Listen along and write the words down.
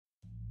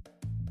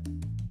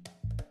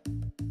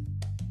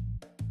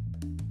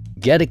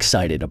Get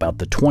excited about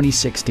the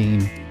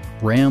 2016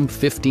 Ram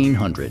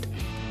 1500.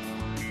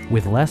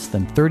 With less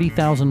than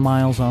 30,000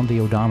 miles on the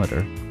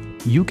odometer,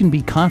 you can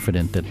be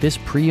confident that this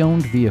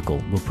pre-owned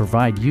vehicle will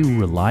provide you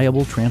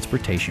reliable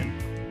transportation.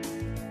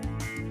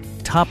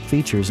 Top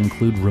features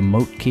include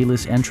remote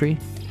keyless entry,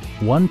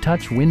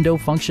 one-touch window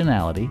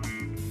functionality,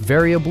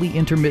 variably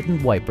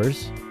intermittent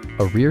wipers,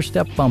 a rear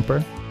step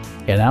bumper,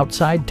 an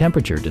outside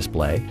temperature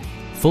display,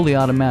 fully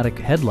automatic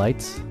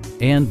headlights,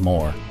 and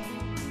more.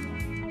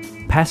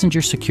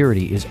 Passenger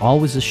security is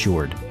always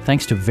assured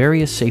thanks to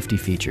various safety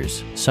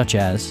features such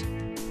as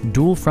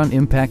dual front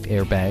impact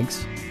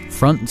airbags,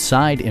 front and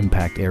side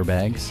impact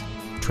airbags,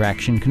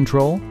 traction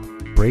control,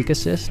 brake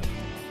assist,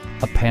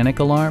 a panic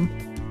alarm,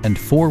 and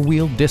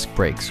four-wheel disc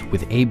brakes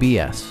with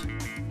ABS.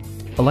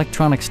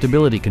 Electronic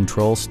stability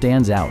control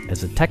stands out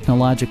as a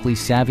technologically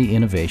savvy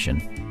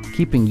innovation,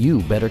 keeping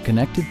you better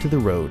connected to the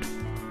road.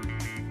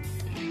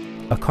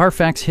 A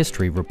Carfax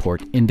history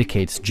report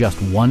indicates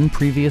just one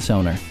previous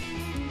owner.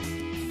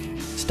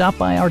 Stop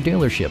by our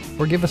dealership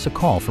or give us a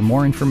call for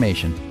more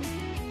information.